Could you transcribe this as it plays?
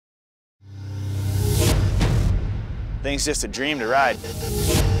Thing's just a dream to ride.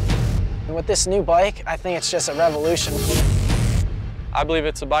 And with this new bike, I think it's just a revolution. I believe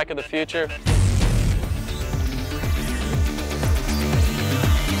it's a bike of the future.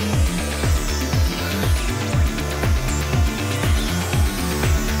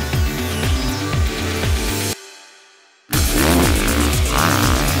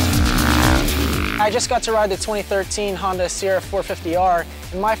 I just got to ride the 2013 Honda CRF 450R,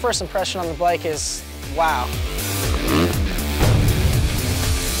 and my first impression on the bike is, wow.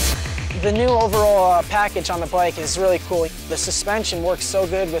 The new overall package on the bike is really cool. The suspension works so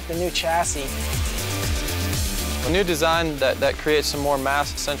good with the new chassis. A new design that creates some more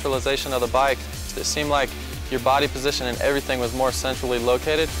mass centralization of the bike. It seemed like your body position and everything was more centrally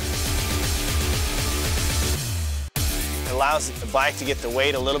located. It allows the bike to get the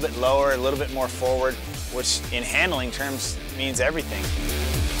weight a little bit lower, a little bit more forward, which in handling terms means everything.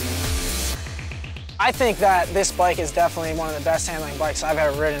 I think that this bike is definitely one of the best handling bikes I've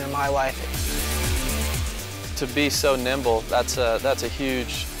ever ridden in my life. To be so nimble, that's a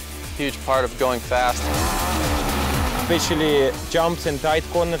huge part of going fast. Especially jumps and tight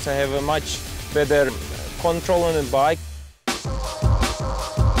corners, I have a much better control on the bike.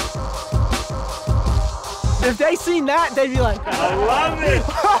 If they seen that, they'd be like, I love it!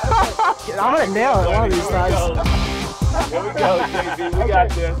 I'm gonna nail it one of these times. Here we go, JB, we got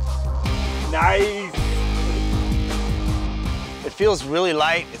this. Nice! It feels really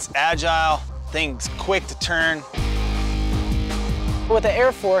light, it's agile, things quick to turn. With the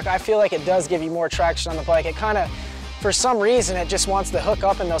air fork, I feel like it does give you more traction on the bike. It kind of, for some reason, it just wants to hook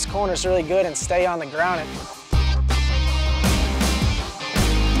up in those corners really good and stay on the ground.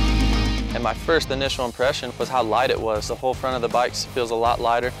 And my first initial impression was how light it was. The whole front of the bike feels a lot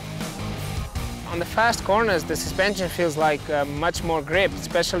lighter. On the fast corners, the suspension feels like much more grip,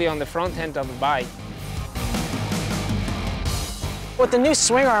 especially on the front end of the bike. With the new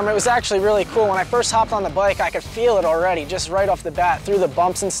swing arm, it was actually really cool. When I first hopped on the bike, I could feel it already, just right off the bat. Through the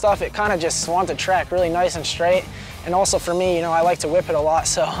bumps and stuff, it kind of just wanted to track really nice and straight. And also for me, you know, I like to whip it a lot,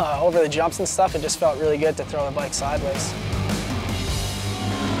 so over the jumps and stuff, it just felt really good to throw the bike sideways.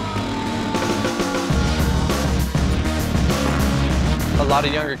 A lot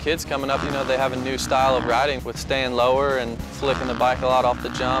of younger kids coming up, you know, they have a new style of riding with staying lower and flicking the bike a lot off the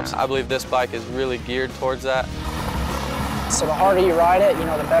jumps. I believe this bike is really geared towards that. So the harder you ride it, you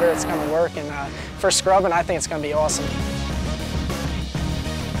know, the better it's going to work. And for scrubbing, I think it's going to be awesome.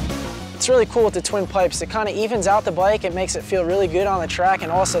 It's really cool with the twin pipes. It kind of evens out the bike. It makes it feel really good on the track,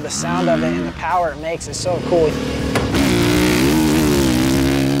 and also the sound of it and the power it makes is so cool.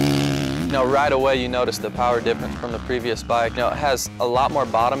 You know, right away you notice the power difference from the previous bike. You know, it has a lot more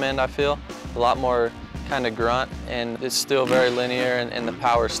bottom end, I feel, a lot more kind of grunt, and it's still very linear, and the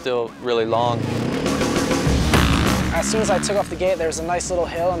power is still really long. As soon as I took off the gate, there was a nice little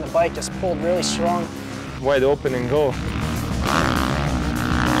hill, and the bike just pulled really strong. Wide open and go.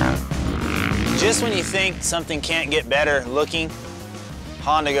 Just when you think something can't get better looking,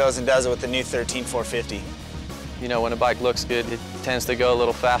 Honda goes and does it with the new 13 450. You know, when a bike looks good, it tends to go a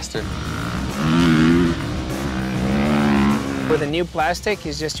little faster. With the new plastic,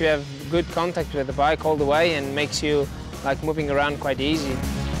 it's just you have good contact with the bike all the way and makes you like moving around quite easy.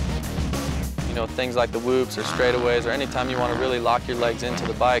 You know, things like the whoops or straightaways, or anytime you want to really lock your legs into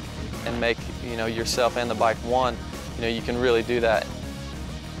the bike and make, you know, yourself and the bike one, you know, you can really do that.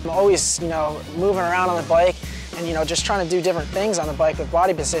 I'm always, you know, moving around on the bike and, you know, just trying to do different things on the bike with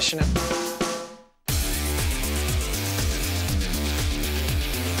body positioning.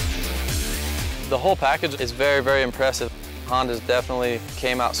 The whole package is very, very impressive. Honda's definitely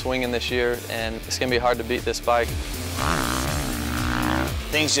came out swinging this year, and it's going to be hard to beat this bike.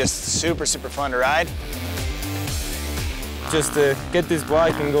 Thing's just super, super fun to ride. Just get this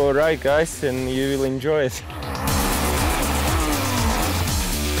bike and go ride, guys, and you will enjoy it.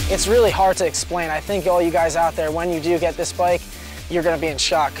 It's really hard to explain. I think all you guys out there, when you do get this bike, you're going to be in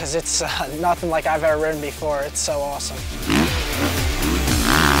shock because it's nothing like I've ever ridden before. It's so awesome.